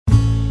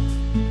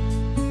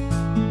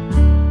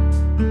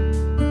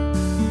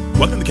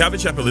Welcome to Calvary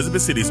Chapel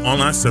Elizabeth City's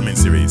online sermon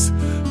series.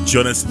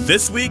 Join us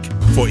this week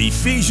for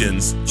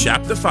Ephesians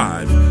chapter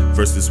 5,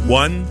 verses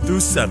 1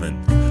 through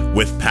 7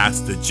 with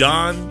Pastor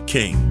John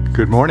King.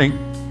 Good morning.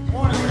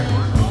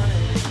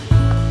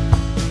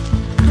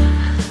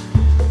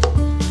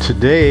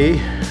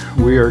 Today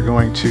we are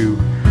going to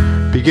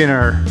begin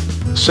our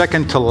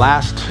second to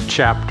last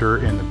chapter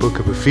in the book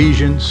of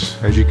Ephesians.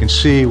 As you can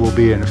see, we'll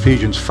be in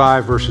Ephesians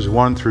 5 verses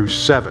 1 through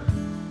 7.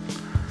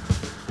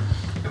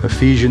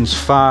 Ephesians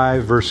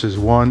 5 verses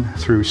 1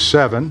 through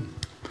 7.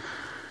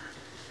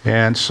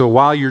 And so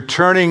while you're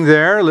turning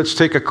there, let's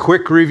take a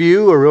quick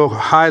review, a real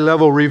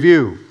high-level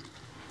review.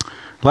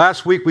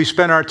 Last week we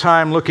spent our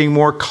time looking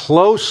more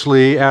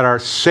closely at our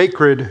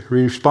sacred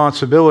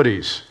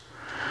responsibilities.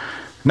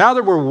 Now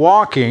that we're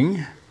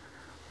walking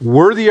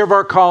worthy of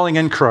our calling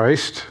in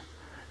Christ,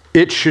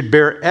 it should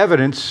bear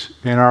evidence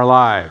in our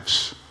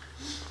lives.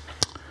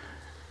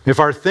 If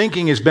our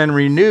thinking has been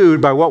renewed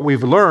by what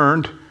we've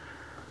learned,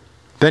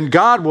 then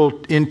God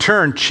will in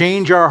turn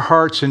change our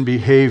hearts and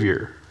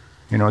behavior.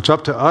 You know, it's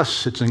up to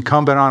us, it's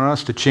incumbent on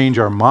us to change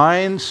our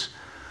minds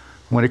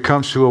when it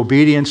comes to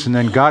obedience, and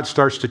then God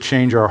starts to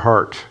change our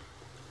heart.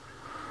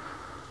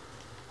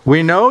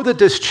 We know that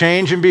this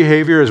change in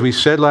behavior, as we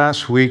said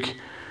last week,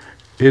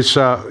 is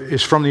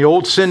from the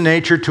old sin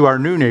nature to our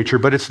new nature,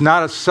 but it's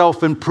not a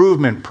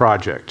self-improvement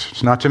project.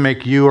 It's not to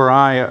make you or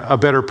I a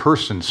better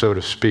person, so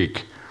to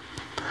speak.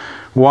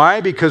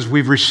 Why? Because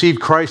we've received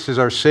Christ as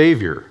our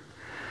Savior.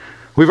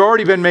 We've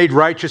already been made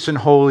righteous and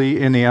holy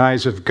in the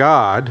eyes of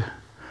God,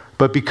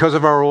 but because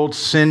of our old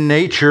sin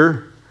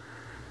nature,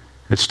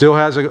 it still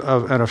has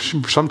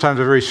sometimes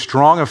a very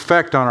strong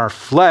effect on our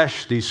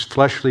flesh, these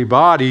fleshly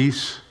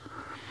bodies.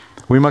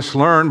 We must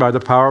learn by the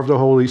power of the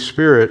Holy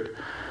Spirit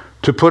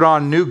to put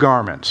on new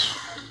garments.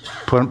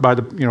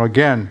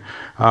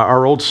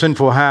 Our old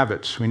sinful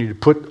habits. We need to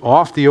put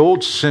off the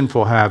old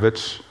sinful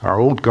habits, our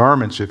old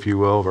garments, if you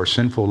will, of our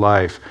sinful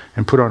life,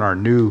 and put on our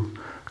new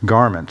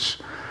garments.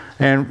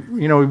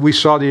 And, you know, we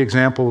saw the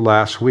example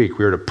last week.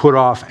 We are to put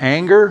off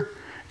anger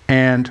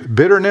and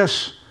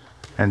bitterness,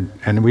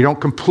 and we don't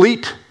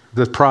complete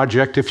the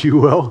project, if you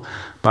will,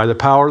 by the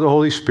power of the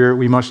Holy Spirit.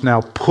 We must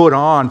now put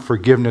on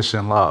forgiveness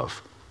and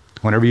love.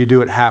 Whenever you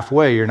do it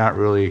halfway, you're not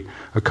really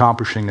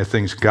accomplishing the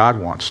things God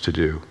wants to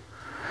do.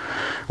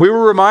 We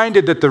were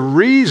reminded that the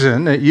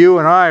reason that you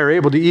and I are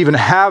able to even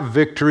have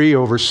victory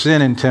over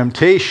sin and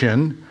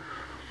temptation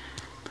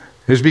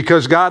is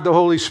because God, the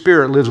Holy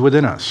Spirit, lives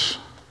within us.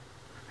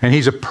 And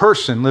He's a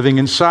person living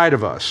inside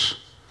of us.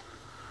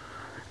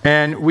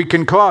 And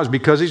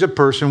because He's a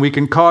person, we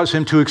can cause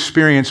Him to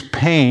experience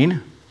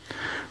pain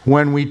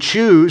when we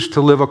choose to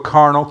live a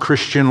carnal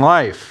Christian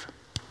life.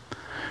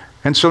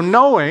 And so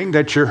knowing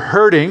that you're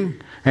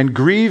hurting and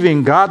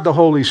grieving God the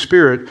Holy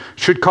Spirit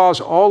should cause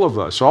all of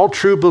us, all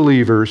true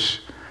believers,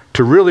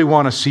 to really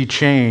want to see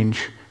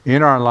change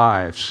in our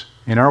lives,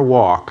 in our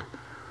walk,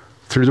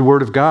 through the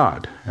Word of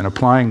God and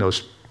applying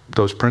those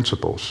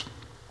principles.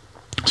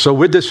 So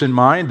with this in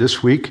mind,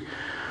 this week,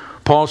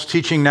 Paul's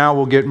teaching now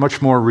will get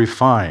much more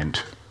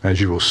refined, as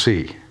you will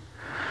see.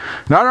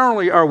 Not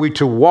only are we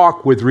to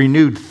walk with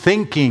renewed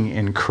thinking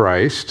in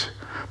Christ,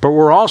 but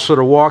we're also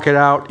to walk it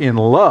out in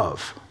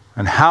love.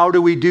 And how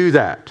do we do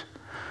that?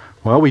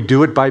 Well, we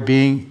do it by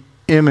being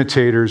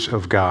imitators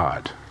of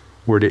God.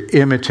 We're to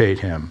imitate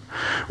Him.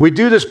 We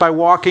do this by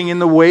walking in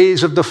the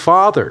ways of the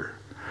Father,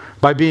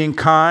 by being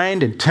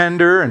kind and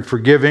tender and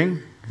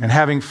forgiving and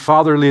having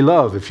fatherly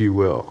love, if you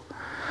will.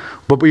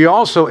 But we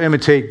also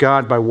imitate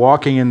God by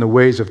walking in the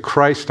ways of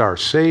Christ our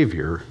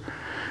Savior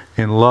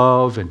in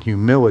love and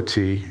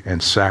humility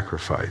and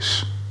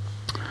sacrifice.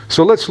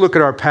 So let's look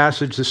at our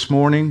passage this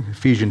morning,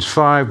 Ephesians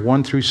 5,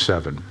 1 through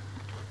 7.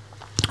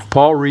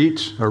 Paul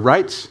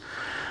writes,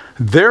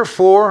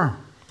 "Therefore,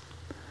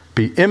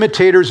 be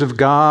imitators of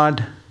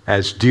God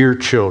as dear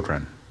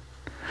children,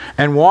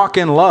 and walk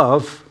in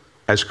love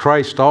as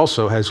Christ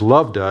also has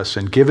loved us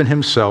and given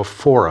Himself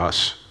for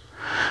us,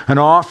 an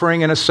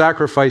offering and a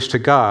sacrifice to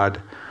God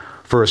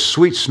for a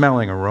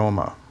sweet-smelling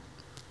aroma.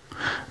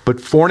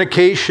 But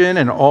fornication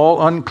and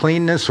all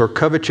uncleanness or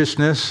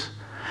covetousness,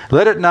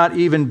 let it not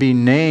even be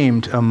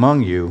named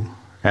among you,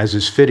 as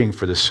is fitting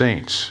for the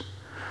saints.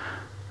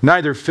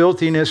 Neither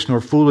filthiness,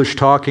 nor foolish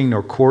talking,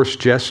 nor coarse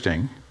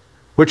jesting,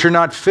 which are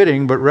not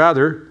fitting, but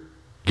rather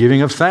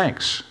giving of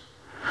thanks.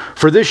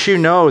 For this you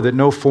know that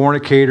no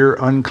fornicator,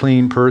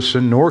 unclean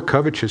person, nor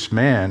covetous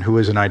man who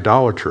is an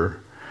idolater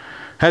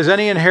has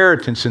any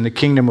inheritance in the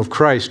kingdom of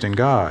Christ and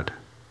God.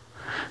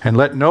 And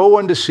let no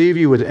one deceive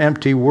you with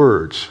empty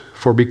words,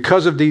 for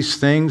because of these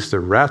things the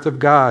wrath of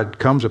God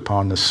comes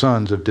upon the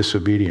sons of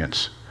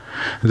disobedience.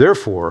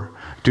 Therefore,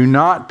 do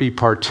not be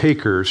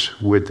partakers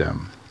with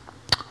them."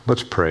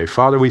 Let's pray.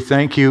 Father, we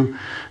thank you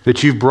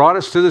that you've brought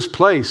us to this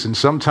place, and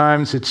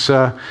sometimes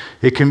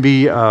it can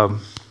be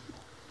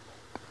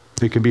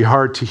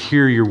hard to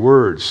hear your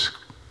words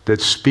that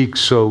speak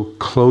so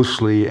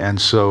closely and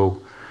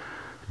so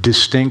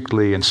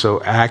distinctly and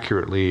so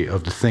accurately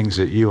of the things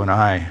that you and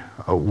I,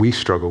 we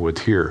struggle with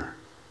here,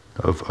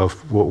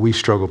 of what we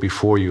struggle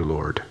before you,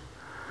 Lord.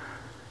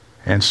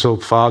 And so,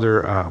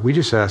 Father, we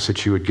just ask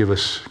that you would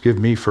give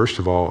me, first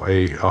of all,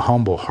 a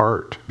humble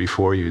heart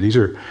before you.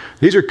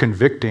 These are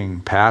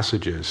convicting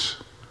passages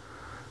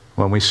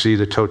when we see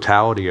the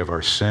totality of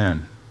our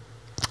sin.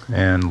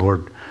 And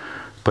Lord,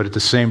 but at the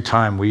same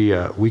time,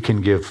 we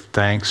can give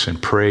thanks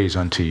and praise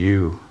unto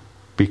you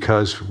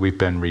because we've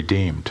been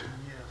redeemed,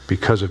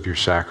 because of your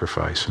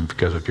sacrifice and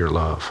because of your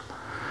love.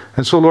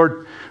 And so,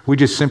 Lord, we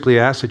just simply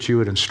ask that you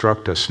would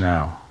instruct us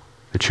now,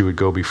 that you would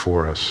go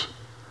before us.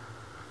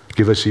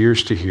 Give us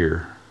ears to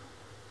hear.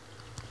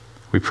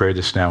 We pray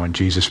this now in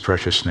Jesus'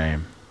 precious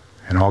name.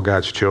 And all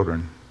God's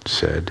children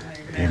said,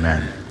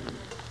 Amen.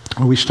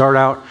 We start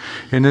out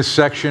in this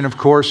section, of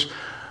course,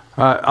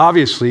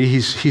 obviously,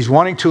 he's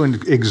wanting to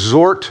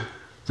exhort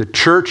the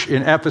church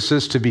in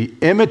Ephesus to be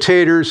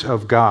imitators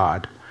of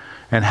God.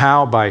 And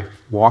how? By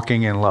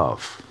walking in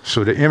love.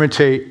 So to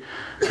imitate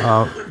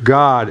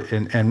God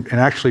and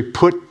actually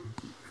put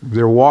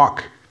their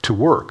walk to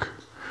work.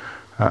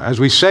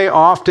 As we say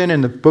often in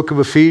the book of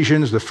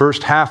Ephesians, the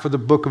first half of the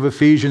book of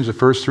Ephesians, the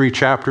first 3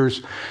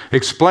 chapters,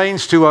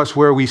 explains to us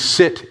where we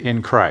sit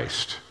in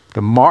Christ,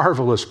 the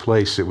marvelous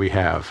place that we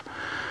have.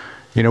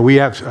 You know, we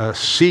have a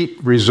seat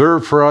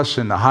reserved for us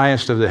in the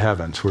highest of the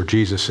heavens where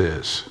Jesus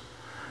is.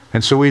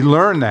 And so we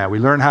learn that. We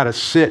learn how to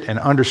sit and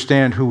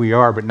understand who we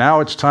are. But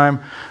now it's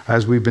time,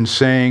 as we've been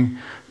saying,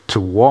 to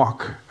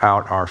walk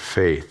out our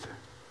faith.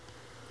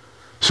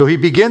 So he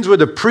begins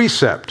with a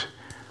precept.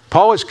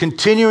 Paul is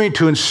continuing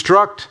to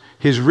instruct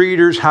his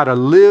readers how to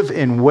live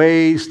in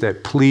ways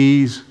that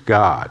please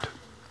God.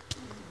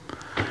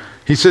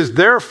 He says,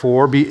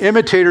 therefore, be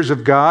imitators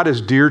of God as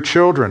dear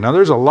children. Now,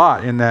 there's a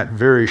lot in that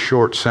very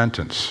short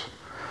sentence.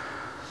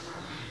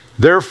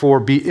 Therefore,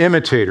 be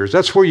imitators.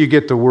 That's where you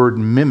get the word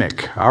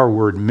mimic, our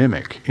word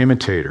mimic,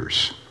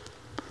 imitators.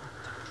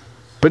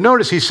 But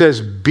notice he says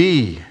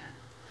be.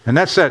 And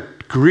that's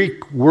that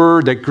Greek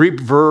word, that Greek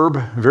verb,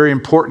 very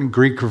important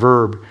Greek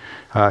verb,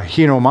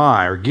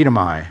 hinomai or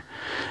ginomai.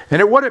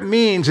 And what it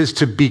means is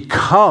to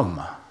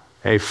become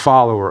a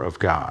follower of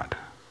God.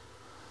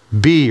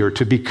 Be, or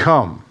to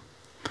become.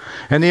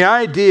 And the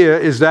idea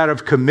is that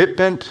of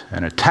commitment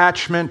and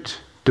attachment,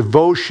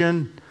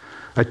 devotion,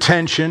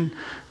 attention.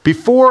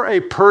 Before a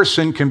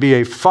person can be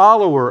a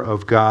follower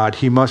of God,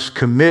 he must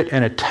commit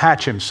and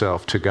attach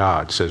himself to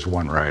God, says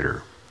one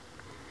writer.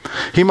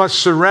 He must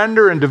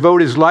surrender and devote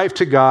his life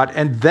to God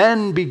and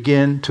then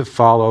begin to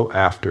follow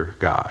after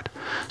God.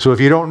 So if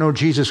you don't know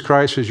Jesus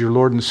Christ as your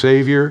Lord and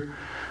Savior,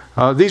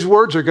 these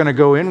words are going to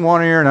go in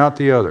one ear and out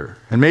the other.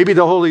 And maybe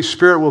the Holy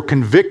Spirit will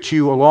convict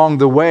you along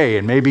the way,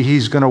 and maybe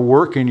he's going to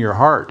work in your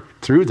heart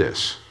through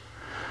this.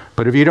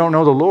 But if you don't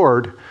know the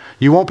Lord,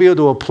 you won't be able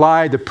to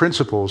apply the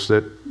principles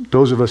that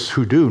those of us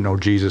who do know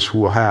Jesus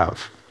will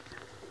have.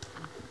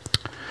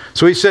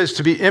 So he says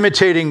to be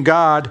imitating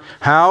God.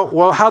 How?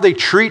 Well, how they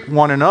treat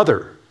one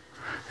another.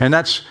 And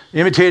that's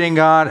imitating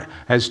God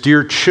as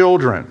dear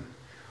children.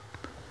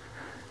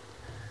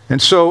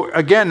 And so,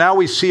 again, now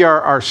we see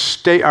our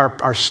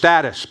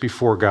status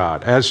before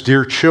God as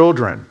dear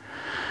children,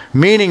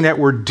 meaning that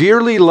we're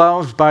dearly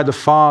loved by the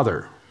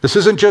Father. This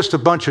isn't just a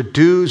bunch of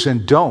do's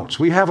and don'ts.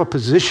 We have a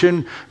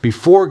position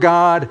before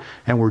God,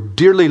 and we're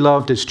dearly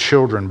loved as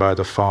children by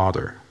the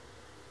Father.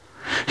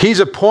 He's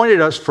appointed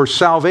us for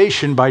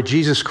salvation by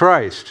Jesus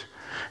Christ.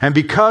 And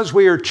because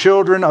we are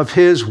children of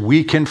His,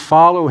 we can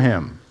follow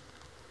Him.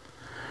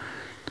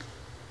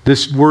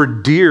 This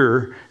word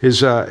dear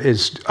is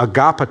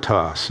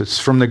agapetos. It's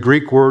from the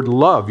Greek word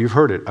love. You've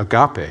heard it,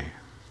 agape.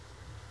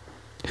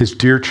 His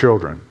dear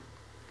children.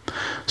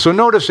 So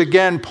notice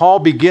again, Paul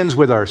begins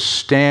with our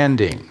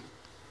standing,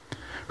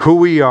 who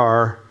we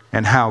are,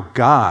 and how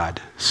God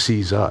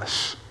sees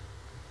us.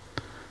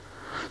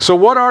 So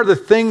what are the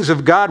things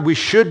of God we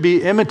should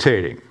be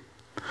imitating?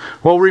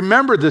 Well,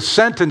 remember the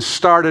sentence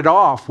started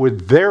off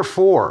with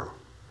therefore.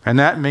 And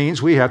that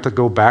means we have to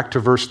go back to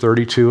verse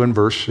 32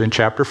 in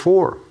chapter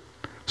 4.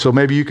 So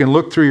maybe you can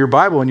look through your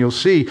Bible and you'll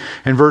see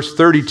in verse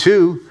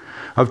 32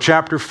 of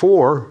chapter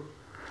 4,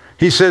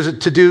 he says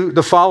to do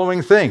the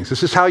following things.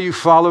 This is how you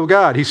follow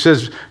God. He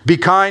says, be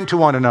kind to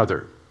one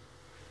another.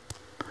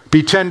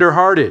 Be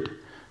tenderhearted.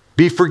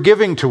 Be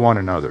forgiving to one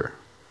another.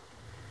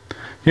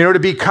 You know, to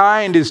be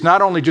kind is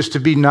not only just to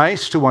be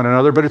nice to one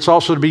another, but it's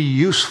also to be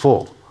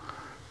useful.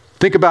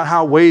 Think about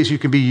how ways you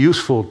can be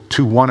useful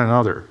to one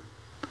another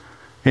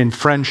in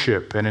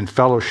friendship and in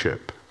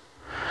fellowship.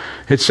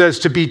 It says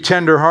to be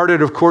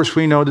tenderhearted. Of course,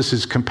 we know this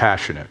is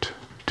compassionate.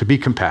 To be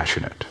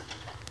compassionate.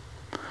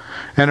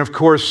 And of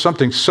course,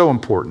 something so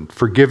important,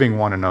 forgiving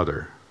one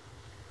another.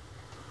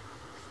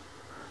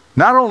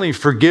 Not only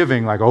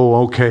forgiving like,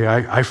 oh, okay,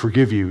 I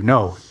forgive you.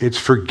 No, it's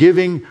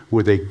forgiving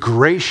with a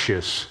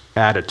gracious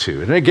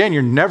attitude. And again,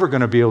 you're never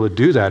going to be able to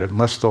do that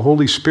unless the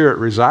Holy Spirit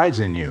resides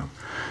in you.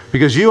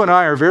 Because you and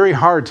I are very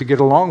hard to get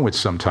along with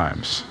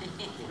sometimes.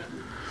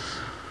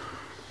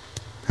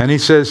 And he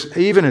says,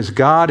 even as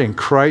God in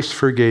Christ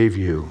forgave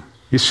you.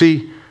 You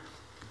see,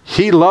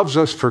 He loves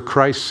us for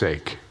Christ's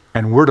sake.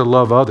 And we're to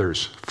love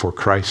others for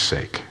Christ's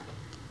sake.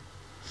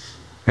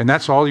 And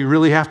that's all you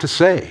really have to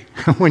say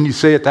when you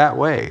say it that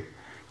way.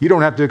 You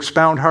don't have to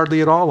expound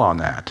hardly at all on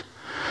that.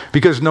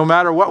 Because no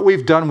matter what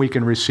we've done, we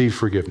can receive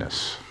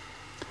forgiveness.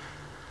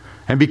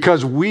 And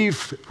because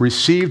we've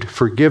received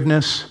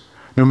forgiveness,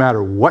 no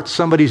matter what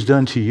somebody's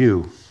done to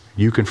you,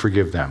 you can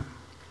forgive them.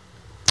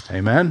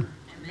 Amen?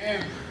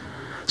 Amen.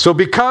 So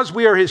because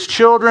we are his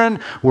children,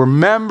 we're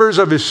members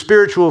of his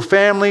spiritual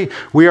family,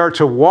 we are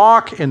to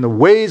walk in the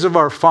ways of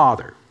our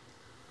Father.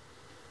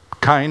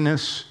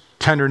 Kindness,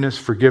 tenderness,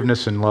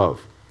 forgiveness, and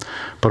love.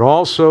 But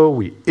also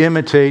we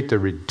imitate the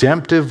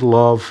redemptive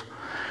love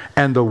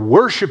and the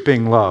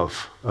worshiping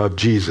love of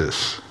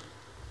Jesus.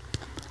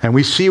 And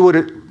we see what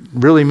it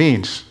really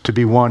means to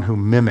be one who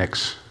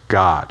mimics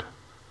God,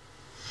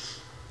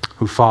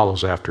 who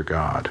follows after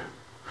God.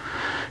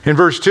 In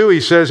verse 2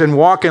 he says, and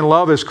walk in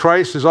love as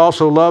Christ has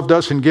also loved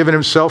us and given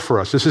himself for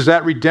us. This is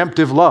that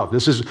redemptive love.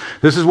 This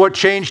is what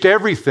changed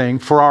everything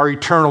for our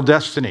eternal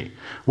destiny,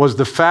 was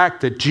the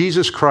fact that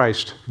Jesus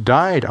Christ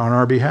died on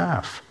our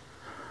behalf.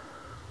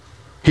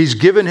 He's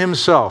given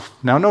himself.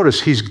 Now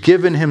notice, he's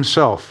given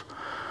himself.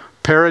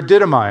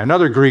 Paradidomai,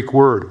 another Greek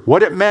word.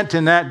 What it meant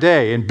in that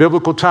day, in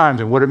biblical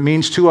times, and what it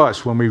means to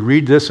us when we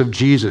read this of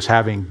Jesus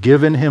having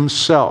given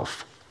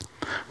himself.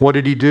 What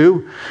did he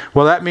do?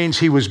 Well, that means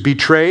he was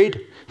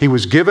betrayed. He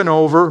was given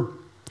over.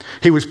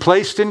 He was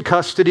placed in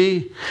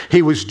custody.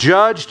 He was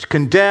judged,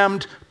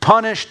 condemned,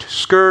 punished,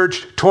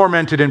 scourged,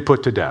 tormented, and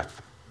put to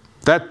death.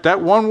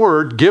 That one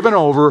word, given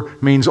over,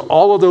 means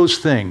all of those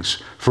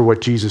things for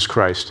what Jesus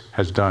Christ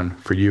has done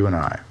for you and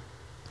I.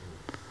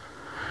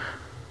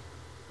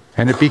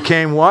 And it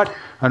became what?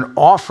 An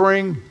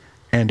offering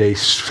and a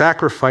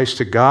sacrifice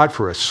to God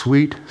for a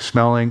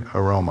sweet-smelling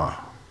aroma.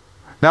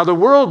 Now, the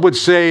world would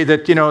say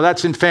that,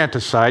 that's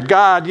infanticide.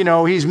 God,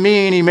 he's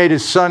mean. He made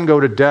his son go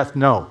to death.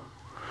 No.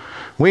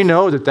 We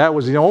know that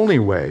was the only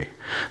way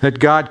that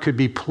God could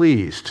be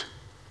pleased,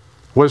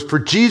 was for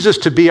Jesus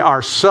to be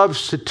our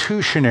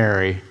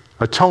substitutionary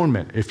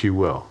atonement, if you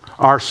will,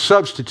 our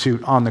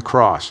substitute on the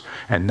cross.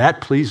 And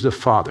that pleased the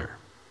Father,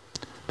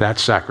 that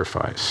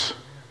sacrifice.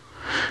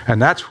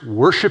 And that's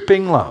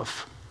worshiping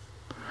love,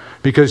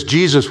 because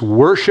Jesus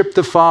worshiped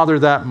the Father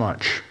that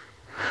much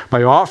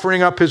by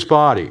offering up his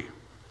body.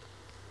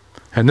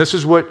 And this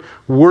is what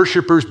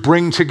worshipers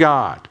bring to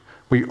God.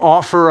 We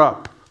offer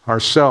up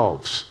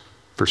ourselves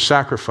for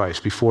sacrifice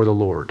before the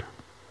Lord,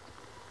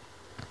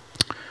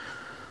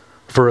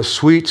 for a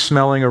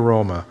sweet-smelling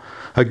aroma.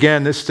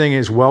 Again, this thing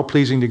is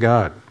well-pleasing to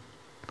God.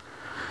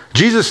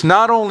 Jesus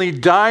not only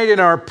died in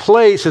our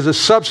place as a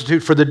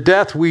substitute for the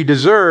death we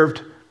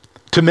deserved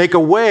to make a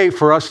way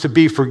for us to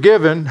be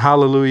forgiven,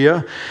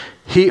 hallelujah,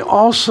 he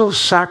also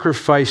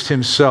sacrificed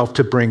himself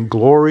to bring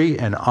glory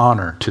and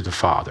honor to the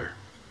Father.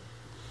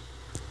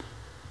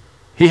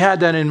 He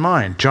had that in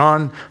mind.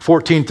 John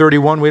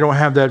 14:31, we don't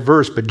have that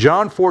verse, but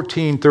John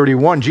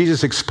 14:31,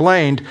 Jesus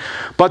explained,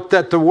 but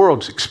that the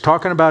world,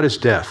 talking about his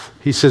death,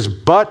 he says,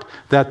 but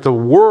that the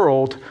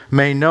world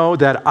may know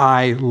that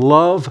I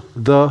love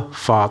the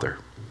Father.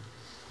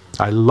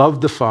 I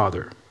love the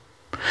Father.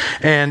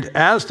 And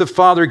as the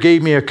Father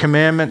gave me a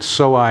commandment,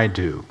 so I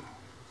do.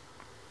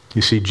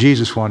 You see,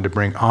 Jesus wanted to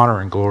bring honor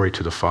and glory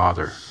to the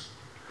Father.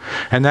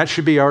 And that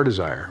should be our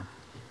desire.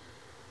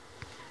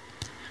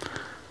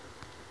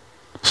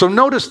 So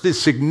notice the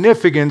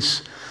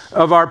significance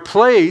of our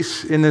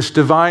place in this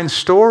divine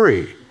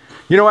story.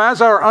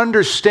 As our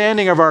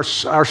understanding of our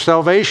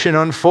salvation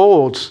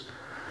unfolds,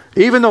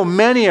 even though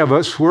many of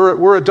us,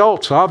 we're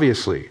adults,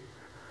 obviously,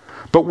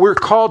 but we're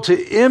called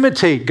to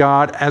imitate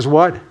God as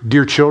what?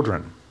 Dear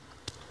children.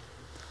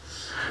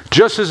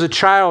 Just as a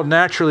child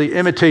naturally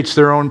imitates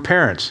their own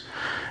parents.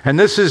 And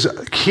this is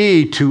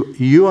key to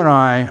you and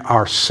I,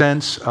 our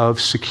sense of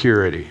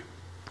security.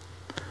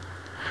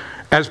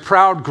 As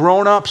proud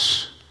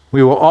grown-ups,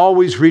 we will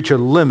always reach a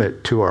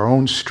limit to our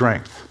own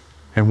strength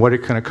and what it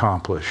can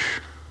accomplish.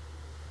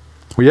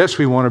 Well, yes,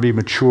 we want to be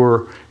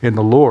mature in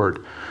the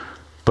Lord,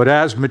 but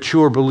as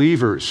mature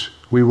believers,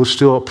 we will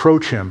still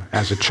approach him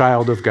as a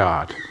child of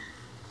God.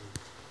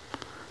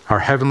 Our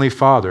Heavenly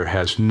Father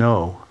has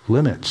no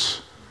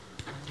limits.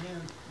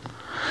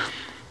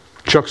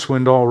 Chuck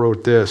Swindoll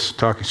wrote this,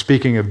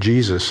 speaking of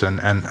Jesus and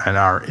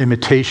our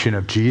imitation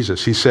of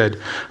Jesus. He said,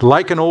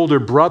 like an older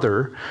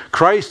brother,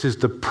 Christ is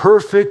the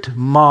perfect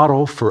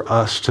model for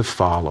us to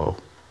follow.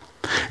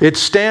 It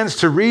stands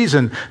to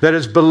reason that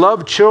as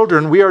beloved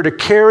children, we are to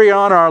carry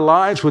on our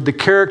lives with the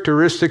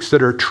characteristics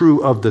that are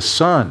true of the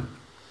Son.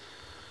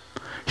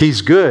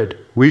 He's good,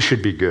 we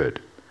should be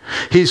good.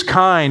 He's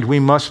kind, we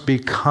must be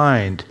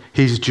kind.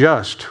 He's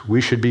just,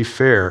 we should be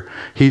fair.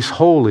 He's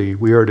holy,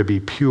 we are to be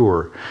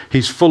pure.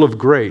 He's full of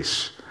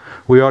grace.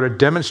 We ought to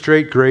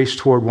demonstrate grace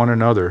toward one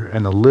another,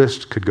 and the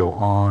list could go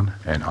on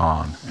and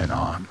on and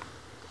on.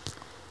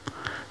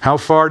 How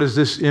far does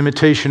this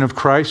imitation of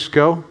Christ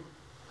go?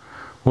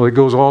 Well, it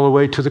goes all the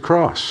way to the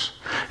cross.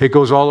 It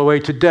goes all the way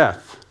to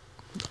death.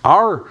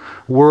 Our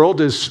world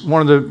is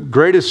one of the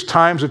greatest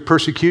times of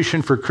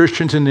persecution for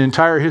Christians in the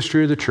entire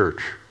history of the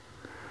church.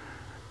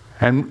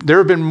 And there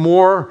have been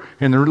more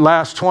in the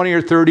last 20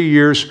 or 30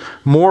 years,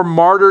 more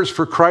martyrs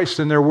for Christ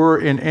than there were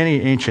in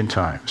any ancient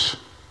times.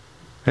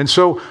 And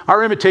so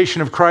our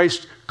imitation of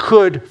Christ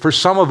could, for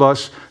some of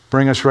us,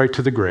 bring us right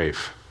to the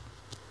grave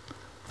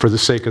for the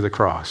sake of the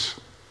cross,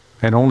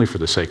 and only for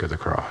the sake of the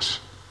cross.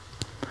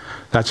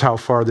 That's how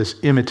far this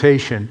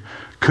imitation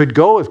could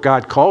go if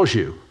God calls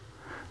you.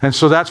 And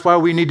so that's why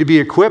we need to be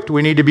equipped.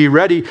 We need to be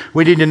ready.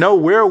 We need to know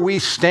where we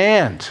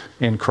stand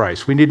in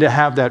Christ. We need to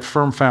have that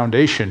firm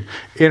foundation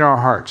in our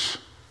hearts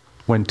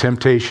when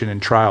temptation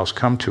and trials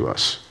come to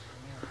us.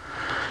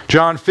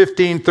 John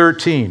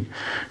 15:13.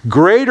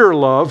 Greater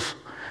love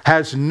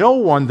has no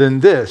one than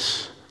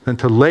this, than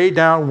to lay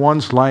down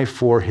one's life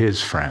for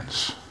his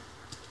friends.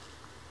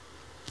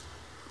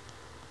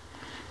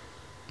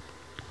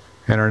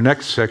 In our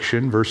next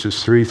section,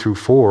 verses 3 through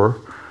 4,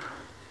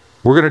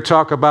 we're going to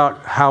talk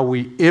about how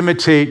we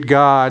imitate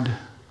God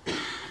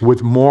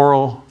with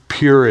moral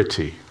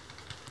purity.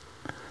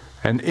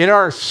 And in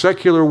our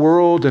secular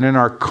world and in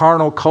our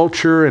carnal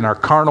culture, and our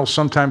carnal,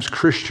 sometimes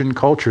Christian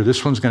culture,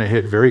 this one's going to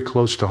hit very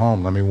close to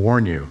home, let me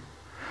warn you.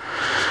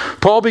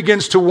 Paul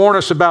begins to warn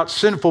us about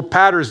sinful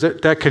patterns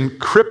that can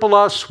cripple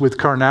us with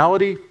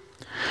carnality,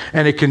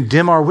 and it can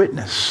dim our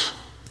witness,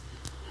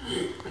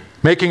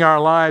 making our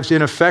lives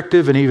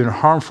ineffective and even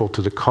harmful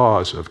to the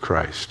cause of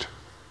Christ.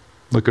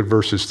 Look at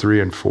verses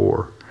 3 and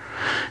 4.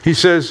 He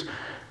says,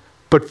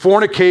 but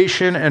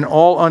fornication and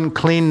all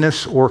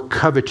uncleanness or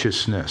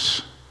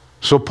covetousness.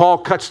 So Paul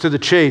cuts to the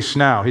chase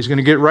now. He's going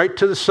to get right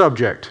to the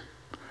subject.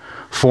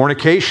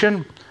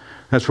 Fornication,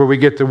 that's where we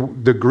get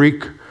the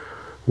Greek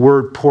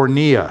word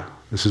porneia.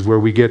 This is where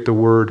we get the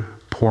word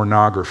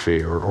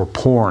pornography, or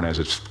porn as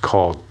it's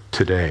called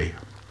today.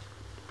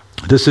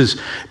 This is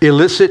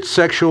illicit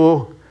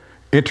sexual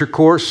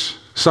intercourse.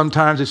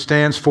 Sometimes it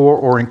stands for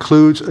or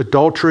includes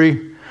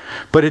adultery,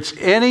 but it's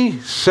any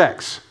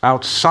sex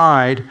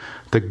outside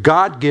the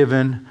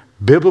God-given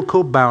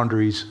biblical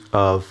boundaries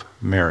of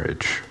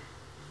marriage.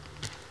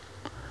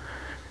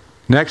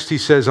 Next, he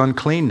says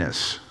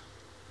uncleanness.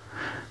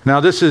 Now,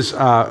 this is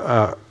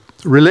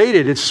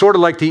related. It's sort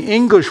of like the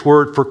English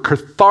word for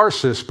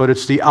catharsis, but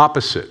it's the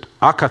opposite,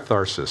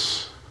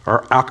 akatharsis,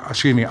 or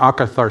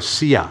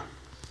akatharsia.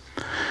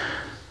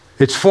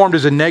 It's formed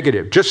as a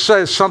negative. Just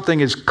as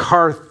something is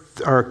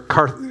cathartic,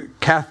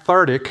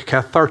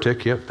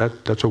 yep,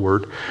 that's a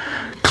word,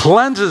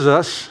 cleanses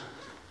us.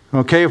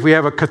 Okay, if we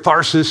have a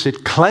catharsis,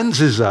 it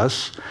cleanses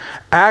us.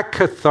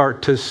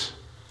 Akathartis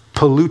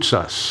pollutes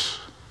us.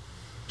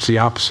 It's the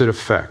opposite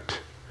effect.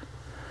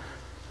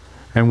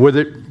 And with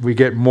it, we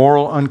get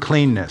moral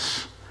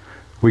uncleanness.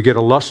 We get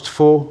a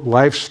lustful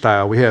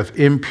lifestyle. We have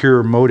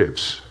impure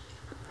motives.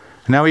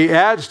 Now he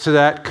adds to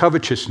that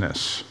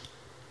covetousness.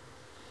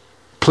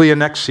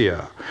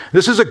 Pleonexia.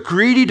 This is a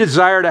greedy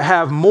desire to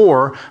have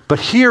more, but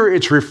here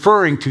it's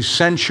referring to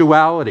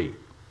sensuality.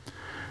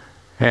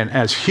 And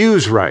as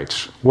Hughes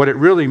writes, what it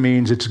really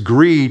means, it's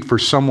greed for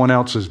someone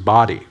else's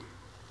body.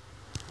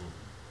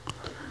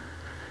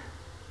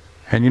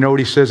 And you know what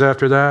he says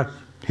after that?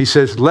 He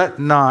says, let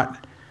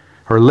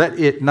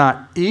it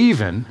not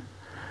even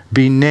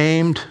be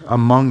named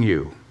among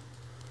you.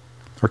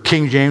 Or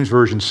King James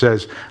Version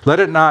says, let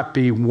it not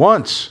be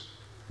once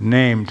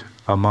named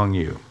among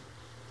you,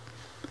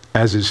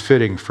 as is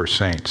fitting for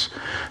saints.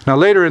 Now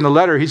later in the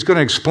letter, he's going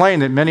to explain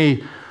that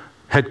many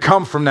had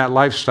come from that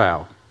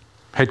lifestyle.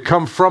 The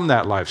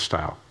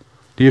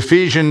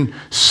Ephesian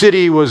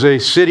city was a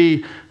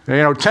city,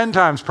 10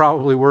 times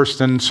probably worse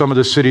than some of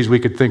the cities we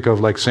could think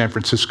of, like San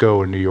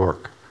Francisco and New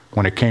York,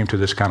 when it came to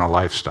this kind of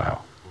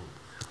lifestyle.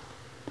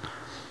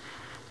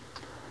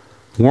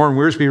 Warren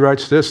Wiersbe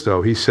writes this,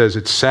 though. He says,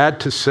 it's sad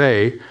to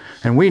say,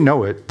 and we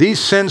know it, these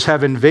sins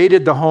have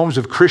invaded the homes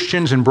of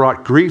Christians and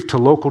brought grief to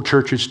local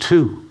churches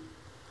too.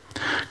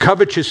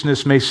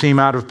 Covetousness may seem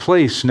out of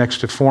place next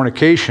to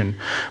fornication,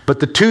 but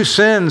the two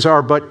sins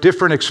are but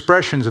different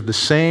expressions of the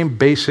same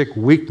basic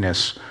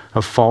weakness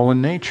of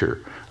fallen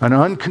nature, an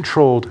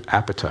uncontrolled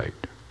appetite.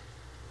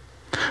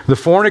 The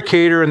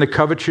fornicator and the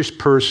covetous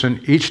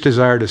person each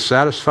desire to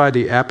satisfy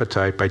the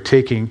appetite by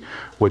taking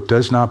what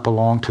does not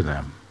belong to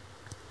them.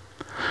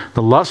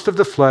 The lust of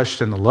the flesh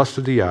and the lust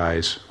of the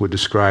eyes would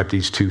describe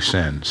these two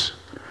sins.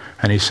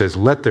 And he says,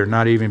 let there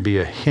not even be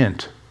a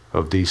hint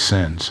of these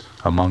sins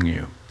among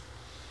you.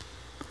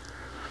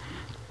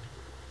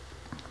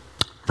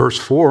 Verse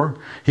 4,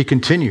 he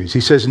continues.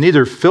 He says,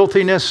 neither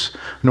filthiness,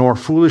 nor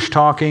foolish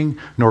talking,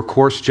 nor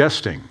coarse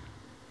jesting.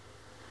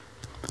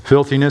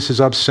 Filthiness is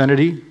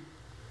obscenity,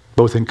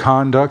 both in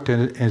conduct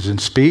and as in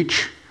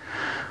speech.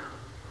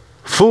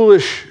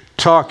 Foolish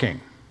talking.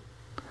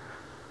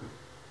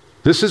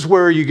 This is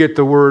where you get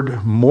the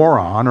word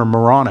moron or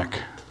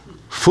moronic.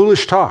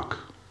 Foolish talk,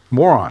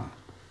 moron.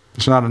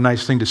 It's not a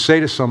nice thing to say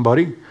to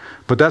somebody,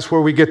 but that's where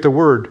we get the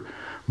word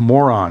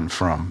moron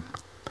from.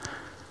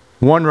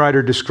 One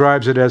writer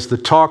describes it as the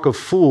talk of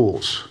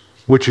fools,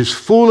 which is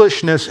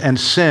foolishness and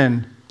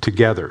sin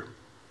together.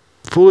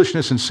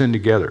 Foolishness and sin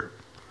together.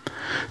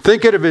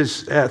 Think of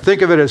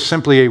it as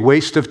simply a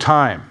waste of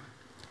time.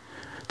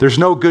 There's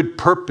no good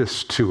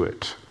purpose to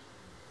it.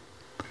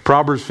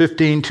 Proverbs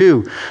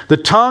 15:2. The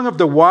tongue of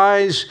the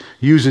wise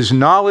uses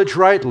knowledge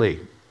rightly,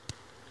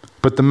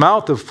 but the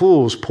mouth of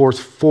fools pours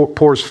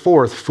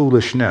forth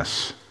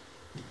foolishness.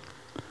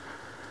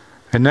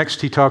 And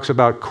next he talks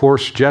about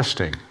coarse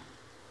jesting.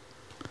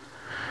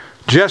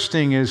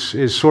 Jesting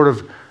is sort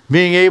of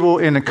being able,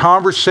 in a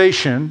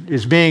conversation,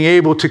 is being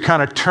able to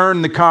kind of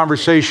turn the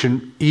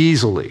conversation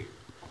easily.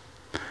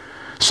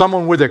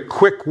 Someone with a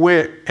quick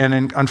wit,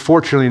 and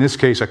unfortunately in this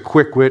case, a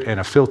quick wit and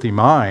a filthy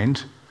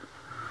mind,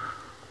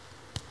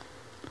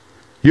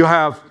 you'll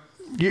have,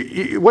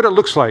 what it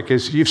looks like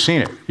is, you've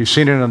seen it. You've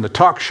seen it on the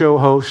talk show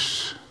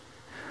hosts,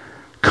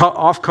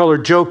 off-color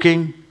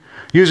joking,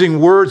 using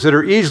words that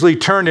are easily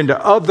turned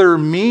into other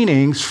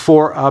meanings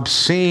for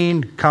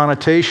obscene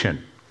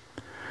connotation.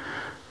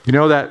 You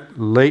know that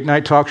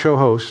late-night talk show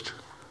host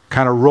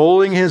kind of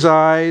rolling his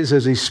eyes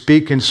as he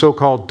speaks in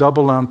so-called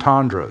double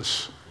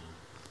entendres.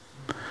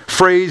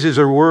 Phrases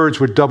or words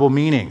with double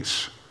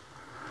meanings.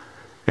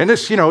 And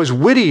this, is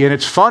witty and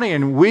it's funny,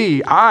 and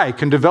I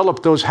can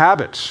develop those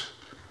habits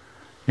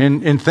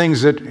in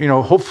things that,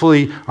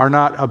 hopefully are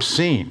not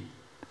obscene.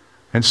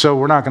 And so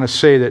we're not going to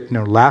say that,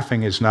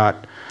 laughing is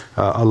not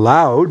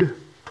allowed.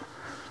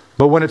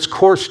 But when it's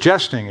coarse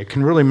jesting, it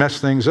can really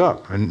mess things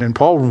up. And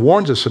Paul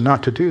warns us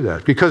not to do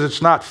that because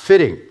it's not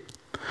fitting.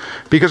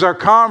 Because our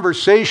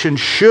conversation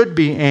should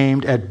be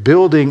aimed at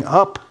building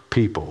up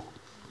people.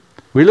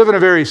 We live in a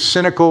very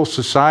cynical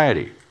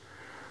society.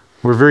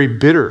 We're very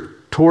bitter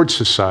towards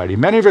society.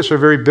 Many of us are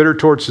very bitter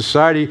towards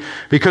society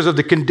because of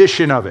the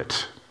condition of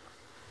it.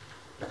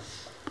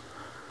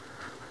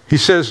 He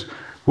says,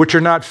 which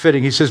are not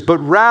fitting. He says, but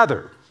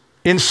rather,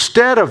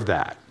 instead of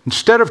that,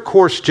 instead of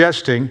coarse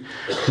jesting,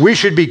 we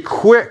should be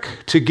quick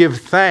to give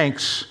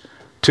thanks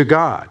to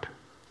God.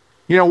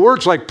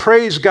 Words like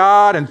praise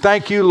God and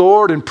thank you,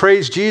 Lord, and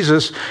praise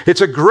Jesus,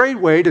 it's a great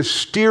way to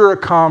steer a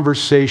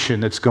conversation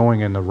that's going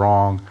in the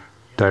wrong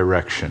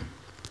direction.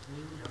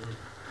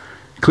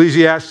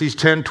 Ecclesiastes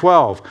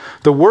 10:12,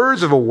 the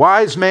words of a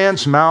wise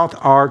man's mouth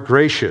are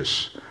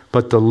gracious,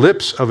 but the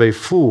lips of a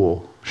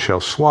fool shall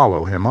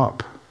swallow him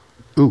up.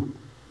 Ooh.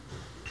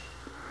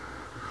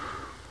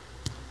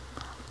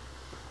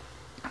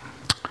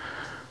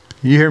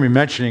 You hear me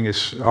mentioning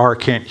this R.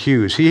 Kent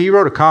Hughes. He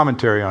wrote a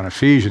commentary on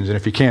Ephesians, and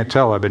if you can't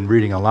tell, I've been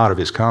reading a lot of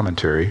his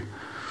commentary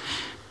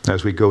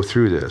as we go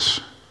through this.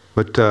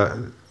 But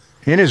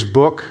in his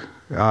book,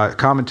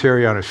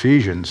 Commentary on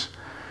Ephesians,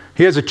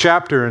 he has a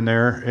chapter in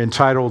there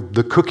entitled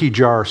The Cookie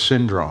Jar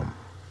Syndrome.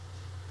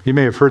 You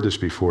may have heard this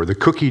before, the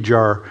cookie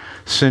jar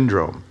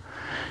syndrome.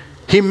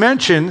 He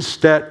mentions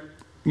that,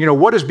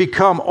 what has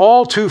become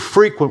all too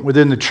frequent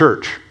within the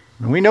church.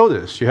 And we know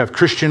this. You have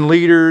Christian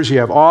leaders, you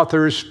have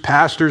authors,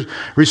 pastors,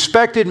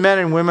 respected men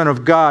and women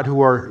of God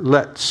who are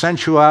let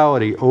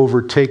sensuality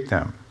overtake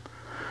them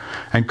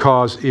and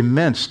cause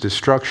immense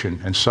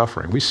destruction and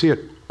suffering. We see it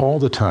all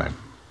the time.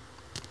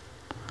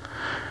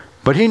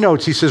 But he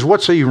notes, he says,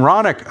 what's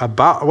ironic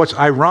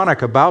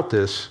about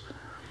this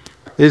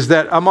is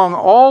that among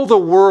all the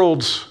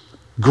world's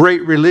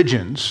great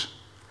religions,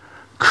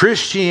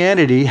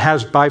 Christianity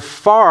has by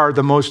far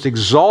the most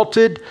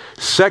exalted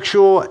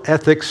sexual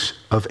ethics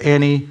of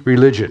any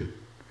religion.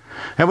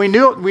 And we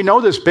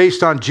know this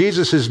based on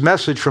Jesus'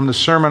 message from the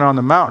Sermon on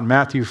the Mount,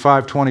 Matthew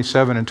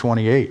 5:27 and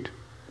 28.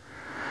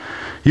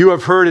 You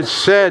have heard it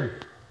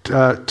said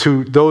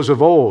to those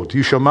of old,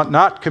 you shall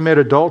not commit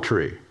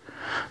adultery.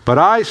 But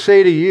I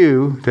say to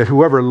you that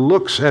whoever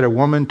looks at a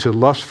woman to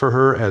lust for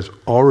her has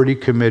already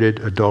committed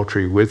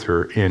adultery with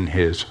her in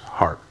his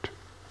heart.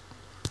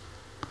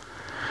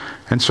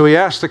 And so he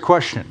asked the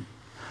question,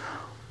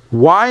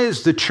 why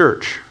is the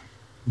church,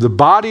 the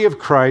body of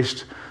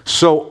Christ,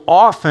 so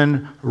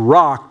often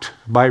rocked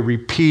by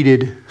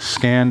repeated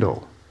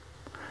scandal?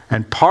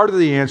 And part of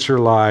the answer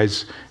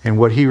lies in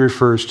what he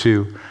refers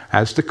to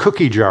as the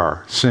cookie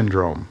jar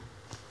syndrome.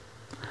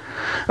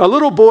 A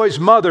little boy's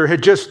mother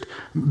had just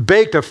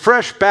baked a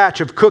fresh batch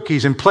of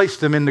cookies and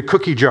placed them in the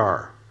cookie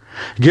jar,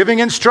 giving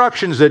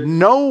instructions that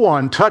no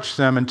one touched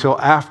them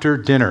until after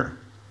dinner.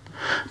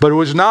 But it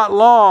was not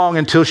long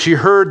until she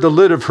heard the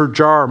lid of her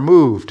jar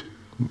moved.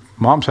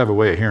 Moms have a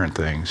way of hearing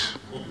things.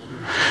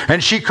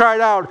 And she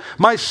cried out,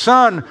 "My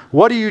son,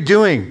 what are you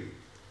doing?"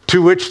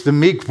 To which the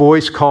meek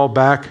voice called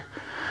back,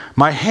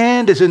 "My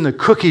hand is in the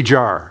cookie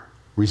jar,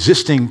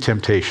 resisting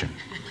temptation."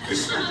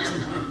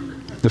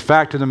 The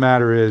fact of the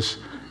matter is,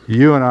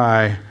 you and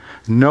I,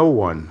 no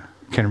one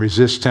can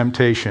resist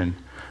temptation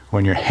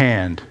when your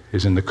hand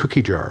is in the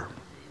cookie jar.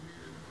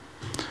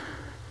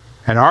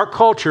 And our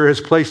culture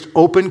has placed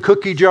open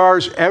cookie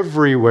jars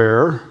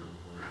everywhere.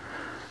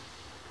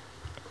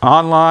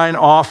 Online,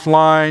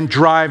 offline,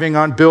 driving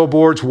on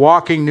billboards,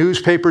 walking,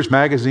 newspapers,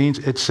 magazines,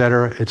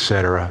 etc.,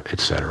 etc.,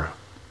 etc.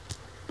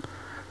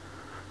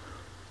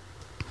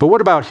 But what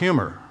about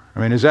humor?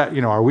 I mean, is that,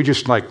 are we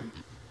just like,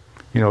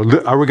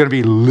 are we going to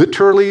be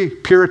literally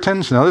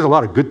Puritans? Now, there's a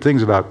lot of good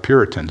things about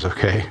Puritans,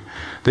 okay?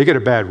 They get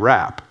a bad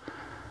rap.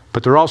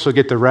 But they also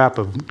get the rap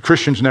of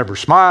Christians never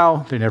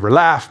smile, they never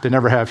laugh, they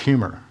never have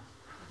humor.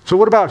 So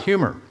what about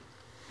humor?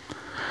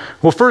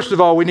 Well, first of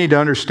all, we need to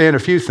understand a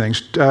few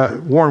things.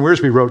 Warren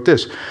Wiersbe wrote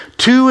this.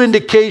 2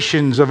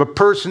 indications of a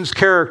person's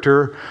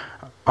character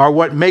are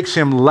what makes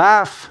him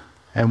laugh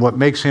and what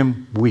makes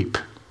him weep.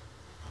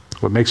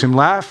 What makes him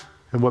laugh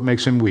and what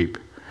makes him weep.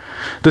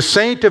 The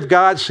saint of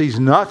God sees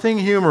nothing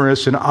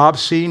humorous in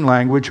obscene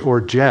language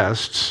or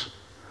jests.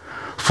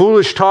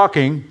 Foolish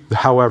talking,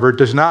 however,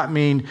 does not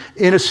mean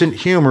innocent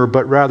humor,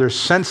 but rather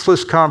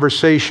senseless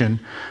conversation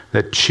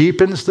that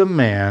cheapens the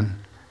man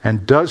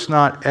and does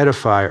not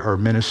edify or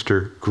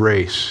minister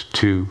grace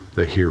to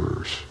the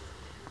hearers.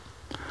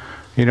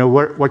 You know,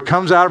 what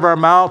comes out of our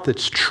mouth,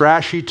 it's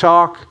trashy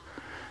talk,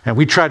 and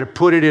we try to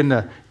put it in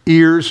the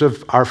ears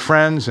of our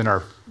friends and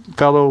our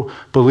fellow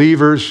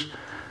believers,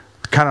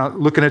 kind of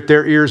looking at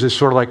their ears as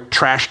sort of like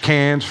trash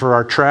cans for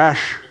our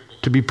trash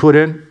to be put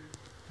in.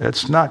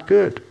 That's not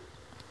good.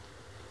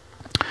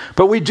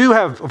 But we do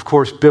have, of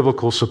course,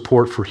 biblical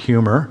support for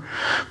humor.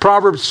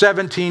 Proverbs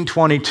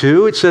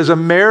 17:22, it says, a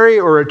merry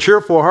or a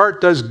cheerful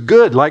heart does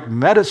good like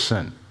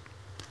medicine.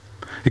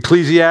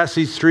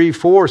 Ecclesiastes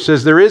 3:4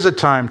 says there is a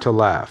time to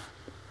laugh.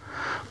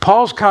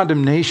 Paul's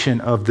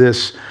condemnation of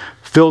this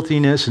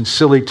filthiness and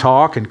silly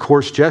talk and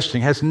coarse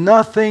jesting has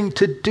nothing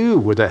to do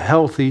with a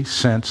healthy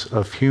sense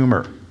of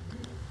humor.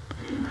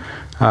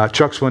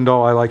 Chuck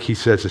Swindoll, he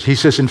says this. He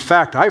says, in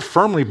fact, I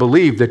firmly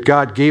believe that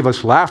God gave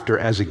us laughter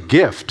as a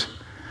gift.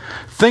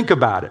 Think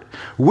about it.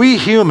 We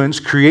humans,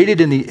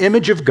 created in the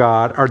image of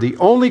God, are the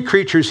only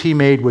creatures He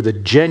made with a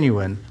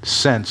genuine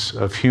sense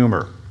of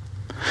humor.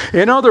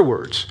 In other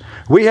words,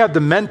 we have the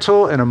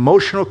mental and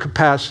emotional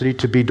capacity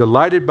to be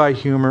delighted by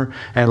humor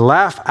and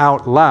laugh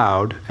out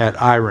loud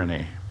at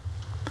irony.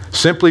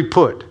 Simply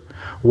put,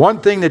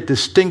 one thing that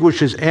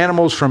distinguishes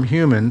animals from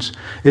humans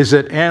is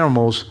that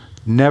animals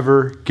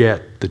never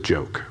get the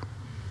joke.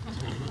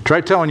 Try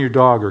telling your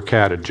dog or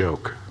cat a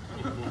joke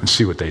and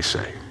see what they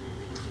say.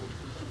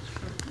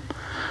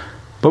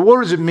 But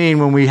what does it mean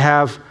when we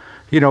have,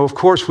 of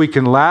course we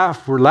can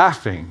laugh, we're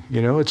laughing,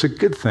 it's a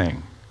good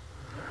thing.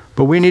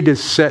 But we need to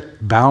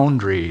set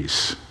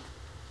boundaries.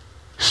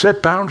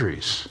 Set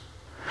boundaries.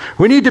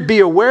 We need to be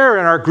aware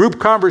in our group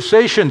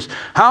conversations.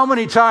 How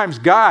many times,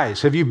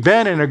 guys, have you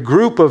been in a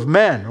group of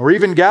men or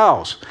even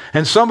gals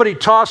and somebody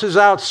tosses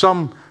out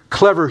some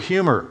clever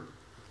humor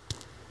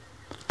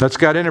that's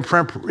got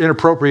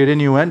inappropriate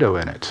innuendo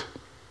in it,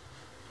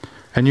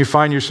 and you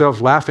find yourself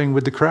laughing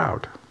with the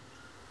crowd?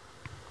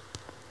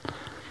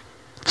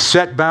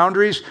 Set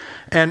boundaries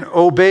and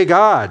obey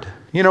God.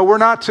 We're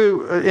not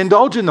to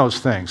indulge in those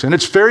things. And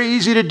it's very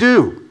easy to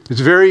do.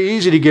 It's very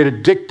easy to get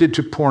addicted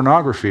to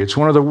pornography. It's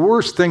one of the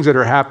worst things that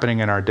are happening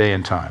in our day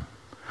and time.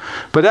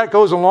 But that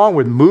goes along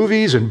with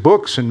movies and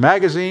books and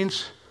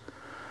magazines,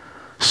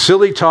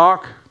 silly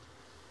talk.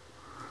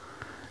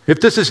 If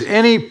this is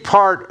any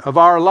part of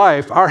our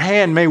life, our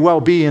hand may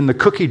well be in the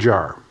cookie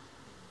jar.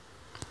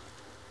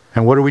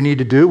 And what do we need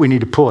to do? We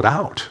need to pull it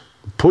out.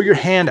 Pull your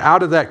hand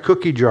out of that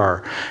cookie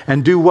jar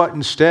and do what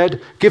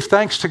instead? Give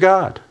thanks to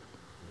God.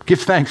 Give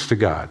thanks to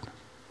God.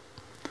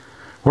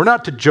 We're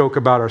not to joke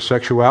about our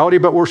sexuality,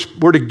 but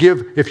we're to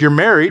give, if you're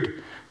married,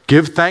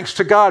 give thanks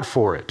to God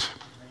for it.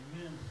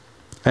 Amen.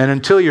 And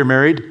until you're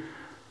married,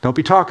 don't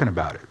be talking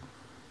about it.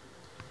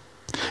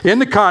 In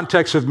the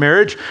context of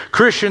marriage,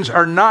 Christians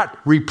are not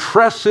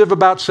repressive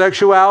about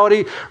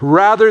sexuality.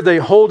 Rather, they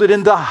hold it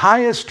in the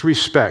highest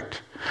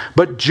respect.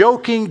 But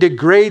joking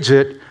degrades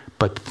it,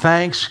 but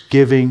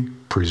thanksgiving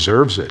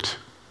preserves it.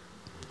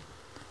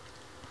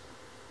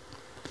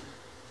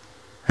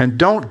 And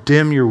don't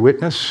dim your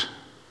witness.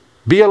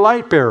 Be a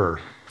light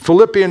bearer.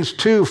 Philippians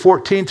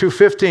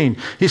 2:14-15.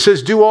 He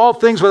says, do all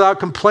things without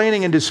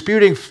complaining and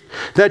disputing,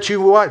 that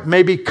you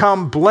may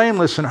become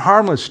blameless and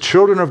harmless,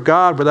 children of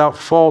God without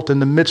fault in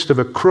the midst of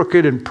a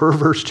crooked and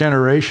perverse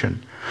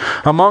generation,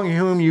 among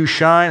whom you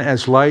shine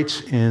as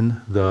lights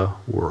in the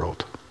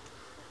world.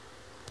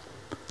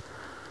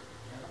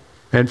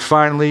 And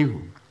finally,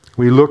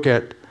 we look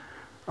at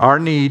our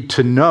need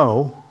to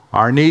know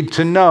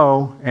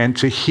and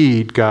to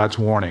heed God's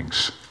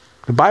warnings.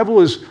 The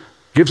Bible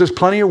gives us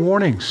plenty of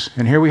warnings,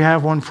 and here we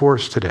have one for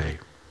us today.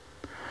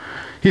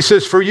 He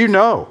says, for you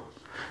know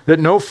that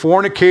no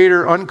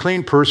fornicator,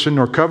 unclean person,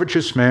 nor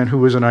covetous man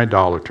who is an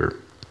idolater.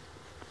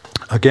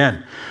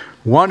 Again,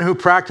 one who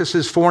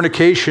practices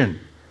fornication,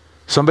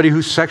 somebody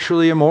who's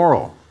sexually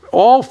immoral,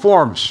 all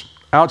forms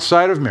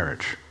outside of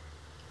marriage.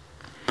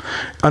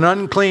 An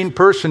unclean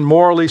person,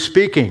 morally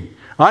speaking,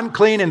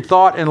 unclean in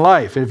thought and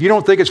life. And if you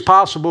don't think it's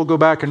possible, go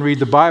back and read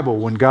the Bible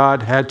when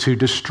God had to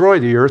destroy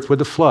the earth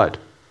with a flood.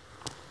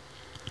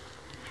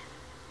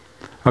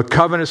 A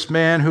covetous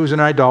man who's an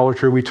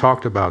idolater, we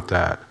talked about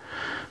that.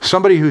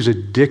 Somebody who's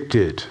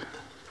addicted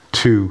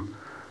to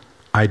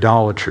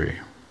idolatry,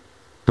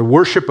 the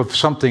worship of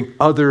something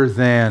other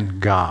than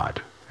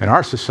God. And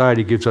our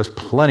society gives us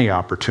plenty of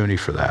opportunity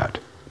for that.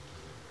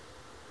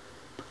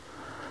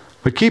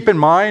 But keep in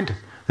mind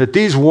that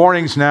these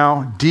warnings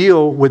now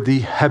deal with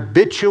the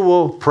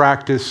habitual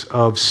practice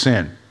of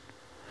sin,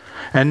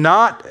 and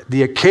not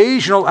the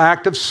occasional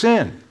act of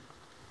sin,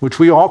 which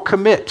we all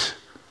commit.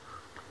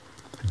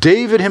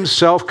 David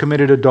himself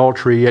committed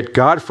adultery, yet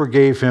God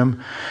forgave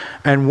him,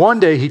 and one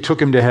day he took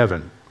him to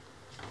heaven.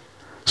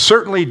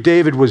 Certainly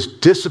David was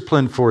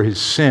disciplined for his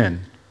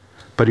sin,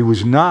 but he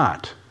was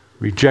not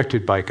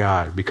rejected by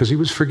God because he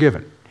was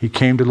forgiven. He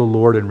came to the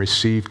Lord and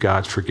received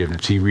God's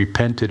forgiveness. He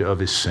repented of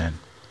his sin.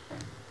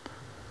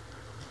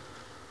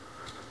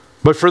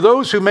 But for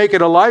those who make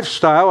it a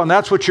lifestyle, and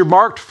that's what you're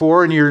marked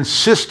for, and you're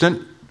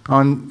insistent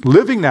on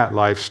living that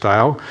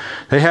lifestyle,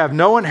 they have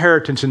no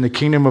inheritance in the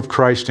kingdom of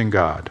Christ and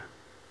God.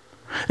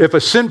 If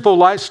a sinful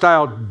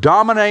lifestyle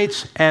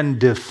dominates and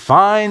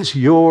defines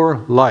your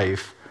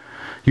life,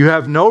 you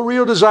have no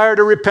real desire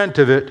to repent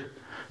of it,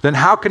 then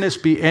how can this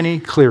be any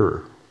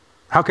clearer?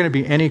 How can it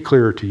be any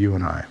clearer to you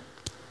and I?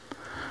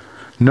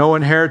 No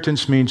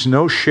inheritance means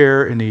no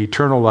share in the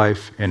eternal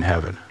life in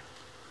heaven.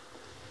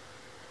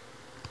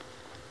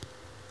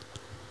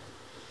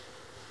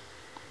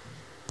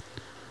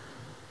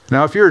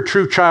 Now, if you're a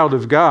true child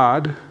of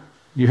God,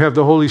 you have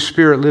the Holy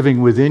Spirit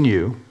living within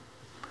you.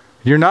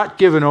 You're not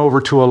given over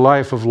to a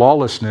life of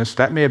lawlessness.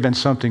 That may have been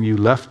something you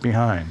left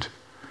behind.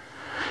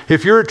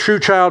 If you're a true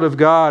child of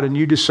God and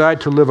you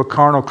decide to live a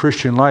carnal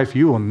Christian life,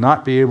 you will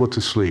not be able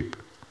to sleep.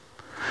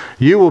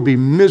 You will be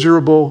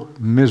miserable,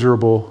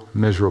 miserable,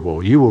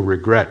 miserable. You will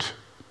regret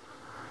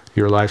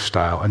your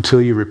lifestyle until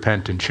you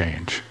repent and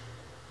change.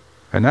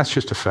 And that's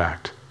just a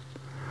fact.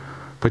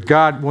 But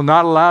God will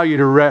not allow you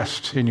to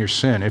rest in your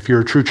sin if you're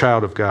a true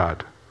child of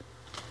God.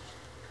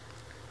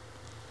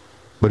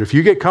 But if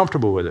you get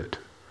comfortable with it,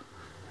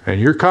 and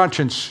your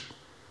conscience,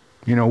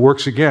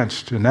 works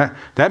against, and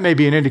that may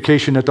be an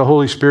indication that the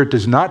Holy Spirit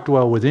does not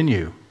dwell within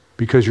you,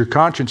 because your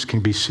conscience can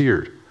be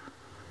seared,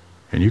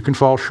 and you can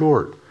fall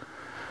short.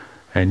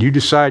 And you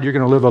decide you're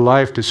going to live a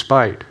life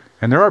despite.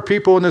 And there are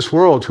people in this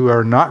world who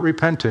are not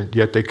repentant,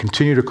 yet they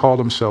continue to call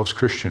themselves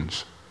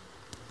Christians.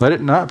 Let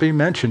it not be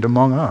mentioned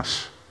among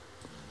us.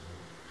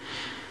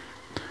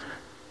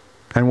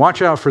 And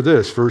watch out for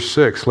this, verse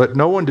 6. Let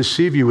no one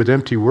deceive you with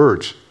empty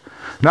words.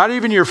 Not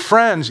even your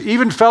friends,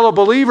 even fellow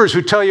believers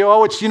who tell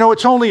you,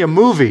 it's only a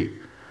movie.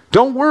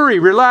 Don't worry,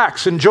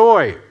 relax,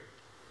 enjoy.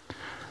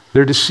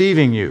 They're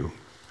deceiving you.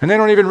 And they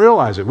don't even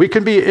realize it. We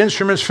can be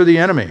instruments for the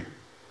enemy.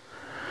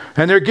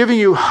 And they're giving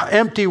you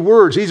empty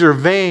words. These are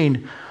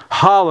vain,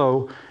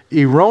 hollow,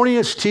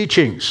 erroneous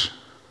teachings.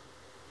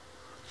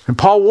 And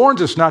Paul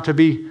warns us not to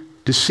be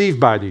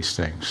deceived by these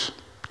things.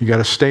 You got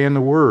to stay in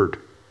the Word.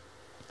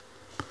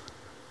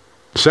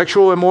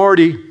 Sexual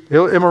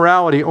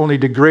immorality only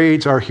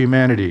degrades our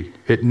humanity.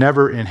 It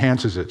never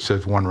enhances it,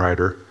 says one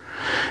writer.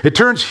 It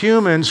turns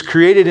humans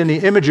created in the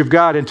image of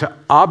God into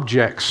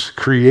objects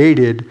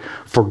created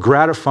for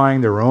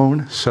gratifying their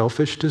own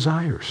selfish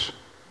desires.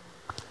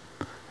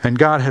 And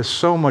God has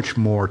so much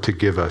more to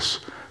give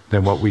us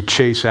than what we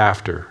chase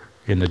after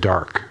in the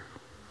dark.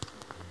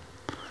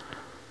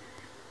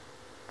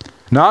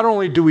 Not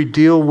only do we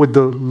deal with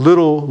the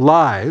little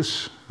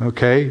lies,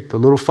 the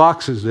little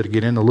foxes that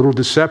get in, the little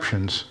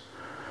deceptions,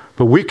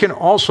 but we can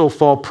also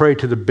fall prey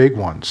to the big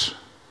ones.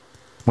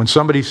 When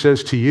somebody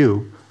says to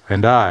you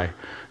and I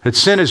that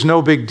sin is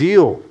no big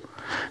deal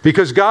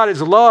because God is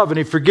love and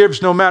He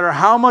forgives no matter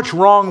how much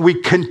wrong we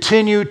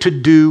continue to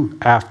do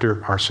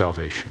after our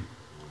salvation.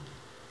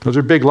 Those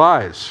are big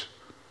lies.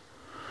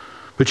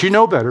 But you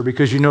know better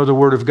because you know the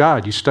Word of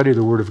God. You study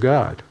the Word of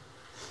God.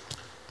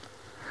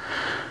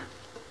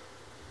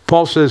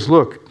 Paul says,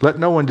 look, let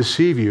no one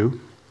deceive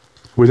you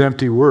with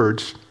empty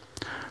words,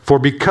 for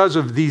because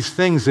of these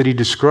things that he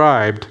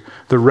described,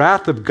 the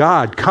wrath of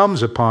God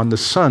comes upon the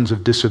sons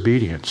of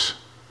disobedience.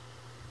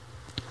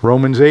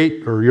 Romans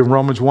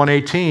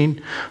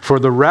 1:18, for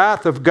the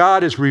wrath of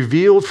God is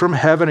revealed from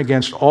heaven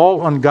against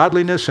all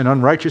ungodliness and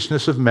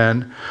unrighteousness of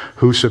men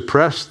who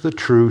suppress the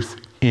truth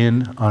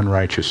in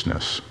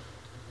unrighteousness.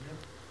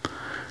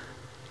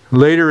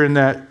 Later in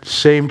that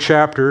same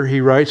chapter, he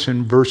writes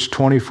in verse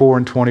 24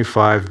 and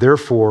 25,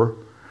 therefore,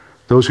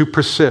 those who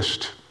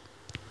persist,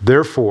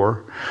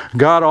 therefore,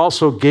 God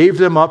also gave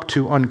them up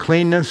to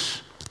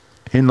uncleanness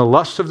in the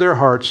lust of their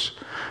hearts,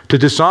 to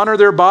dishonor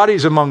their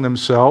bodies among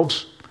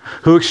themselves,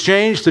 who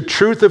exchanged the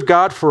truth of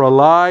God for a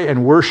lie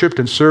and worshipped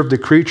and served the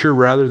creature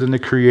rather than the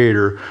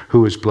Creator,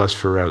 who is blessed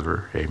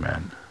forever.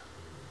 Amen.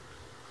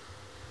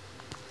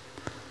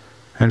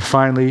 And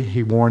finally,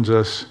 he warns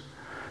us,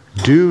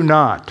 do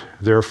not,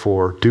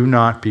 therefore, do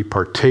not be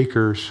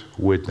partakers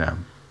with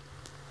them.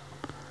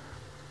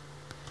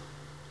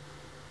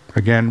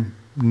 Again,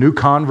 new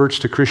converts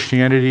to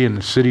Christianity in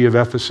the city of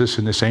Ephesus,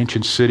 in this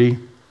ancient city,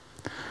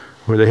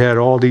 where they had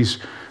all these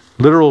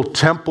literal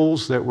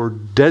temples that were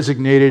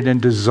designated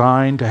and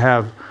designed to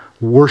have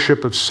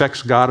worship of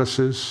sex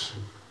goddesses,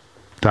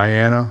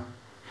 Diana.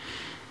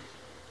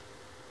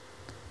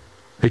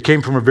 They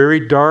came from a very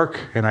dark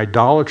and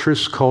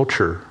idolatrous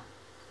culture.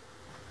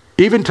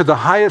 Even to the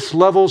highest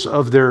levels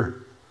of their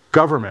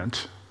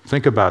government,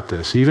 think about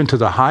this, even to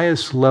the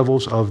highest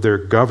levels of their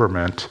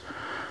government,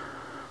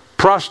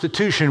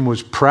 prostitution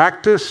was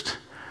practiced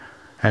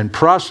and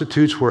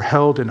prostitutes were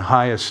held in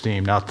high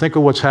esteem. Now think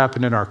of what's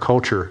happened in our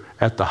culture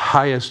at the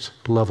highest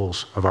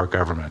levels of our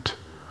government.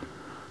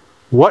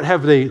 What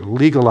have they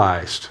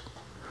legalized?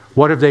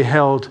 What have they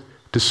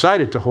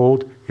decided to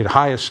hold in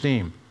high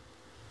esteem?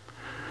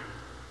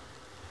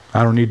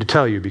 I don't need to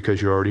tell you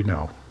because you already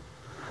know.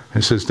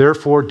 And it says,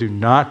 therefore, do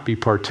not be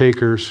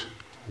partakers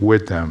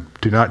with them.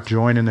 Do not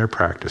join in their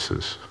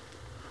practices.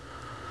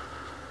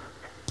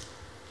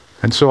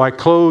 And so I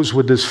close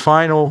with this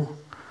final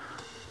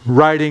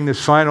writing,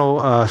 this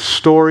final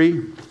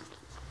story.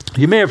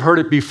 You may have heard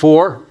it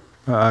before.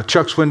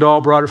 Chuck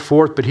Swindoll brought it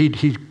forth, but he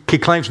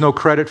claims no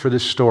credit for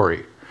this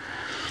story.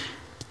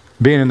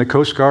 Being in the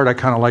Coast Guard, I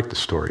kind of like the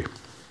story.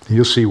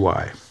 You'll see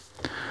why.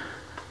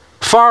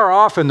 Far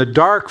off in the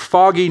dark,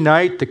 foggy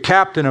night, the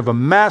captain of a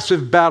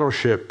massive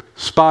battleship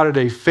spotted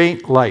a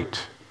faint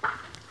light.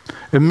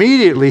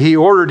 Immediately, he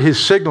ordered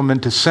his signalman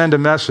to send a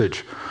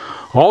message.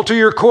 Alter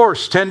your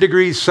course 10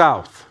 degrees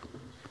south.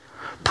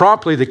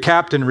 Promptly, the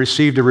captain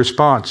received a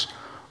response.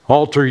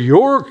 Alter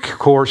your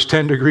course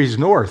 10 degrees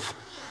north.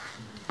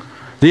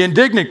 The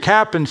indignant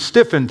captain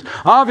stiffened,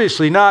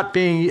 obviously not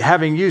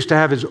having used to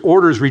have his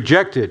orders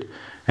rejected,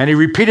 and he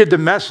repeated the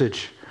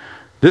message,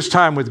 this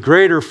time with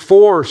greater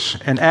force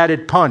and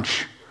added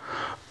punch.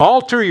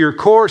 Alter your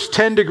course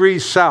 10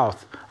 degrees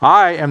south.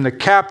 I am the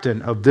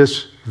captain of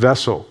this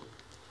vessel.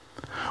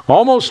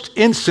 Almost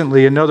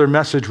instantly, another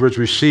message was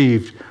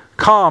received,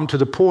 calm to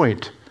the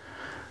point.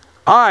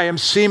 I am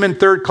Seaman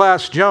Third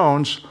Class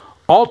Jones.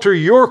 Alter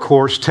your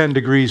course 10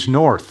 degrees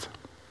north.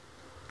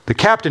 The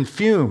captain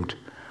fumed.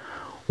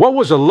 What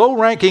was a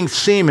low-ranking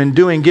seaman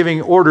doing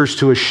giving orders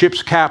to a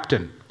ship's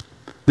captain?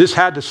 This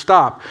had to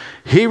stop.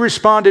 He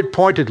responded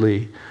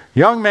pointedly,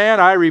 young man,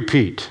 I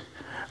repeat,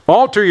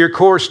 alter your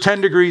course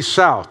 10 degrees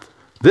south.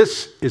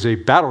 This is a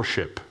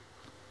battleship.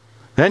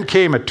 Then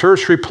came a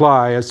terse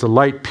reply as the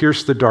light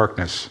pierced the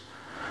darkness.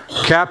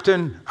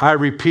 Captain, I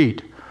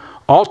repeat,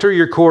 alter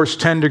your course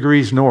 10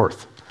 degrees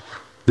north.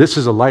 This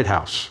is a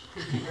lighthouse.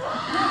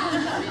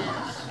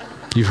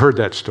 You've heard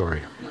that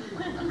story.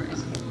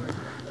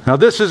 Now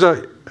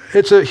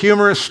it's a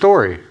humorous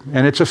story,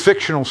 and it's a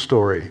fictional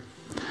story.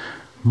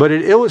 But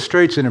it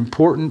illustrates an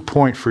important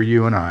point for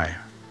you and I.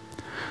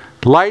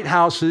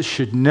 Lighthouses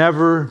should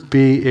never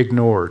be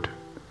ignored.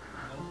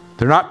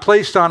 They're not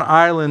placed on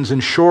islands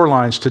and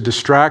shorelines to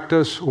distract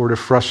us or to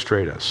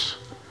frustrate us.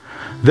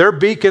 Their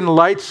beacon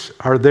lights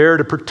are there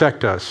to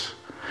protect us.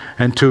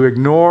 And to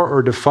ignore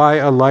or defy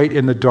a light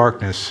in the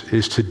darkness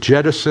is to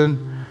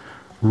jettison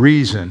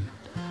reason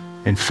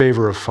in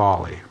favor of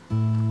folly.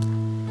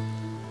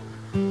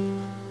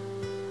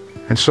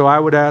 And so I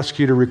would ask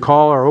you to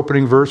recall our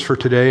opening verse for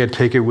today and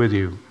take it with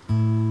you.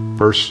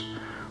 Verse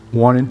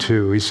 1 and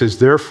 2. He says,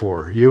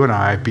 therefore, you and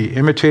I be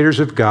imitators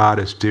of God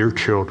as dear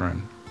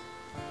children.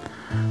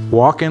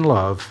 Walk in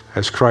love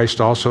as Christ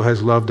also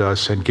has loved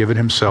us and given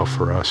himself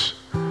for us,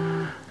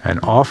 an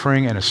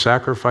offering and a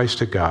sacrifice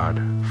to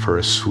God for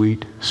a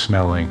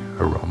sweet-smelling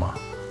aroma.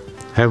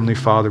 Heavenly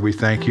Father, we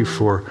thank you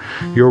for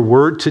your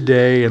word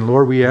today. And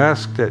Lord, we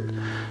ask that,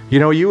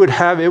 it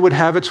would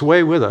have its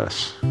way with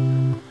us.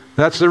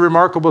 That's the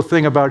remarkable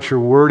thing about your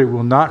word. It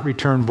will not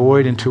return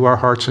void into our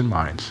hearts and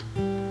minds.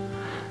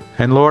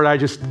 And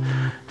Lord,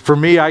 for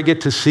me, I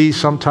get to see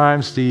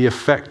sometimes the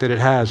effect that it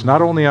has,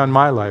 not only on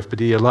my life, but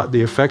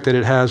the effect that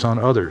it has on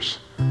others.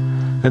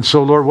 And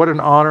so, Lord, what an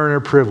honor and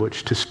a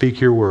privilege to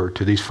speak your word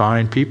to these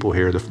fine people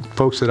here, the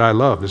folks that I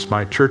love. This is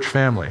my church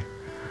family,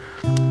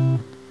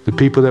 the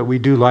people that we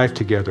do life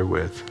together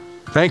with.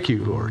 Thank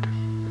you, Lord,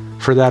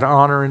 for that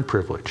honor and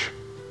privilege.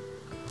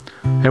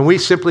 And we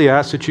simply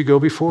ask that you go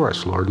before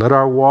us, Lord. Let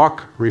our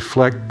walk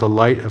reflect the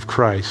light of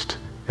Christ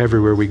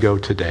everywhere we go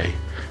today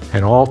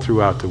and all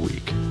throughout the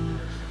week.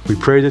 We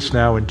pray this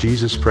now in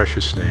Jesus'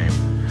 precious name.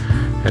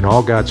 And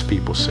all God's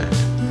people said,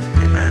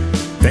 amen.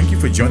 Thank you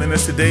for joining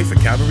us today for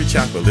Calvary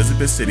Chapel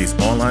Elizabeth City's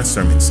online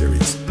sermon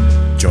series.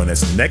 Join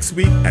us next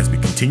week as we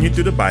continue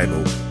through the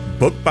Bible,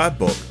 book by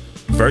book,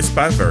 verse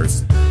by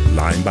verse,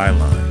 line by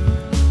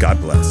line. God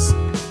bless.